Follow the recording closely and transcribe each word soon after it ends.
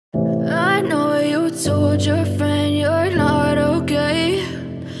told your friend you're not okay,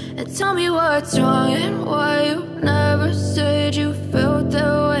 and tell me what's wrong and why you never said you felt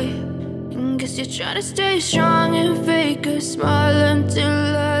that way. And guess you're trying to stay strong and fake a smile until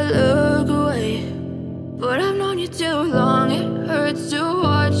I look away. But I've known you too long, it hurts to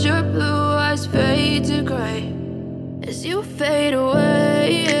watch your blue eyes fade to gray as you fade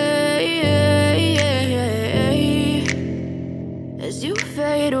away, as you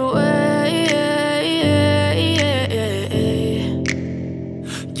fade away.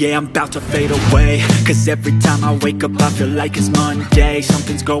 Yeah, I'm about to fade away, cause every time I wake up I feel like it's Monday.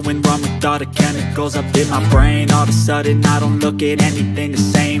 Something's going wrong with all the chemicals up in my brain. All of a sudden I don't look at anything the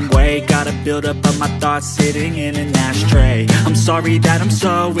same way. Gotta build up of my thoughts sitting in an ashtray. I'm sorry that I'm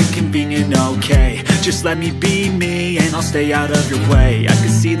so inconvenient, okay. Just let me be me and I'll stay out of your way. I can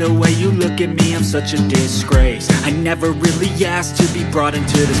see the way you look at me, I'm such a disgrace. I never really asked to be brought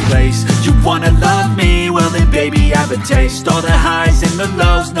into this place. You wanna love me? Well then baby, have a taste. All the highs and the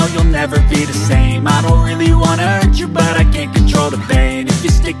lows, no, you'll never be the same. I don't really wanna hurt you, but I can't control the pain. If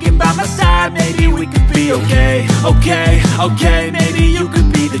you're sticking by my side, maybe we could be okay. Okay, maybe you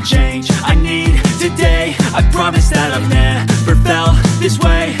could be the change I need today. I promise that I've never felt this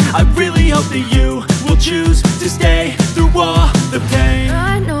way. I really hope that you will choose to stay through all the pain.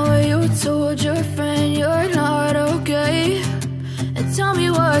 I know you told your friend you're not okay, and tell me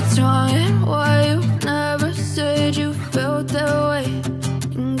what's wrong and why you never said you felt that way.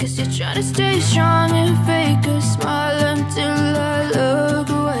 And guess you're trying to stay strong and fake a smile until I look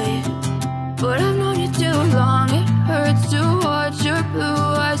away. But I've known you too long, it hurts to watch your blue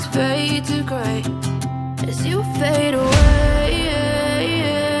eyes fade to gray as you fade away,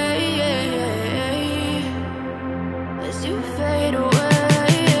 as you fade away.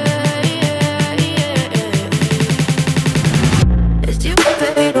 As you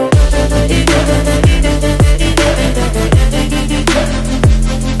fade away.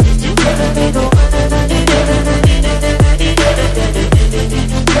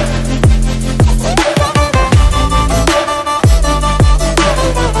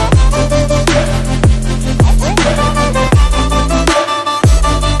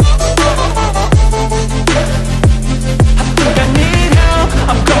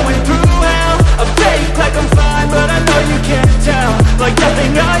 Like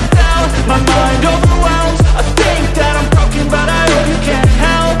nothing I found, my mind overwhelmed.